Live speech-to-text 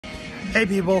Hey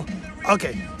people,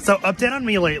 okay, so update on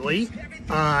me lately.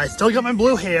 I still got my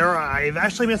blue hair. I've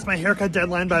actually missed my haircut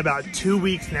deadline by about 2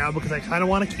 weeks now because I kind of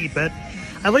want to keep it.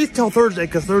 At least till Thursday,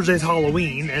 because Thursday's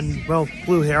Halloween, and, well,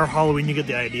 blue hair, Halloween, you get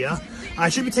the idea. I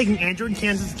should be taking Andrew and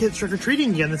Kansas kids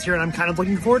trick-or-treating again this year, and I'm kind of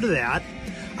looking forward to that.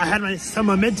 I had my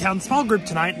Midtown small group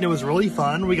tonight, and it was really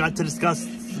fun. We got to discuss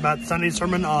about Sunday's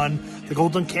sermon on the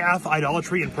golden calf,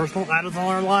 idolatry, and personal idols in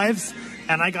our lives,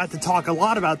 and I got to talk a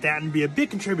lot about that and be a big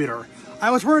contributor. I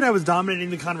was worried I was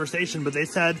dominating the conversation, but they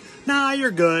said, nah,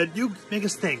 you're good. You make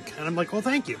us think. And I'm like, well,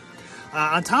 thank you.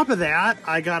 On top of that,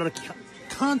 I got a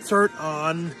concert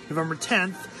on November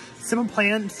 10th. Simple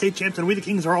Plan, State Champs, and We the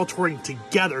Kings are all touring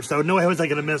together, so no way was I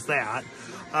going to miss that.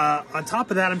 On top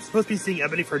of that, I'm supposed to be seeing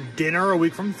Ebony for dinner a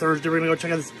week from Thursday. We're going to go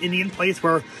check out this Indian place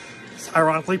where,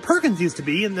 ironically, Perkins used to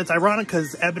be, and that's ironic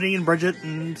because Ebony and Bridget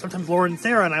and sometimes Laura and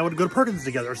Sarah and I would go to Perkins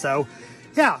together, so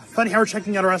yeah, funny how we're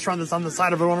checking out a restaurant that's on the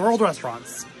side of one of our old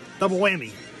restaurants. Double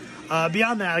whammy.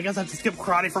 Beyond that, I guess I have to skip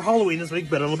karate for Halloween this week,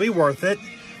 but it'll be worth it.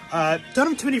 Don't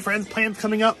have too many friends plans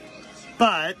coming up,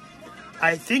 but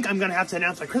I think I'm going to have to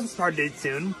announce my Christmas party date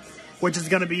soon, which is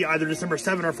going to be either December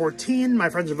 7 or 14. My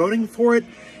friends are voting for it,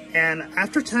 and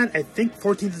after 10, I think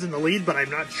 14th is in the lead, but I'm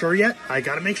not sure yet. I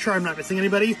got to make sure I'm not missing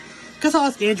anybody, because I'll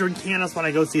ask Andrew and Candace when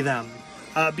I go see them.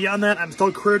 Beyond that, I'm still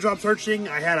career job searching.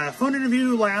 I had a phone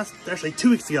interview actually 2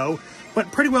 weeks ago. Went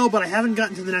pretty well, but I haven't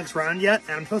gotten to the next round yet.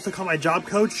 And I'm supposed to call my job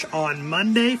coach on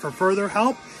Monday for further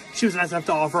help. She was nice enough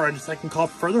to offer a second call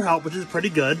for further help, which is pretty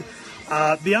good.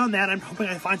 Beyond that, I'm hoping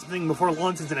I find something before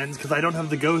lawn season ends because I don't have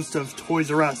the ghost of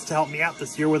Toys R Us to help me out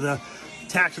this year with a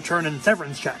tax return and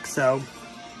severance check. So,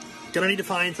 gonna need to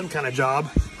find some kind of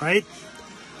job, right?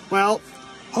 Well,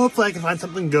 hopefully I can find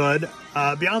something good.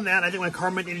 Beyond that, I think my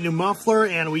car might need a new muffler,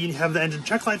 and we have the engine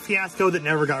check light fiasco that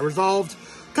never got resolved.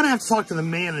 Gonna have to talk to the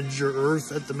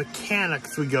managers at the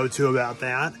mechanics we go to about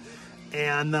that.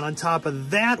 And then on top of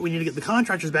that, we need to get the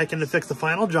contractors back in to fix the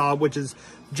final job, which is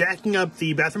jacking up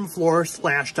the bathroom floor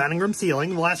 / dining room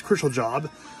ceiling, the last crucial job.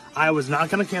 I was not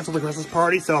gonna cancel the Christmas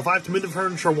party, so if I have to move the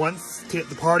furniture once to get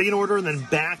the party in order and then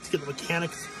back to get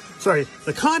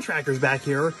the contractors back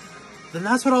here, then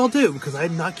that's what I'll do, because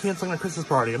I'm not canceling my Christmas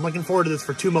party. I'm looking forward to this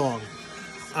for too long.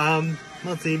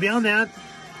 Let's see, beyond that,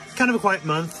 kind of a quiet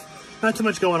month. Not too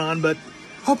much going on, but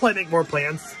hopefully I make more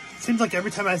plans. Seems like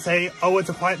every time I say, oh, it's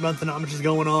a quiet month and not much is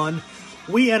going on,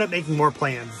 we end up making more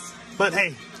plans. But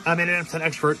hey, I'm an 80%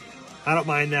 expert. I don't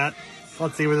mind that.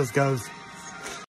 Let's see where this goes.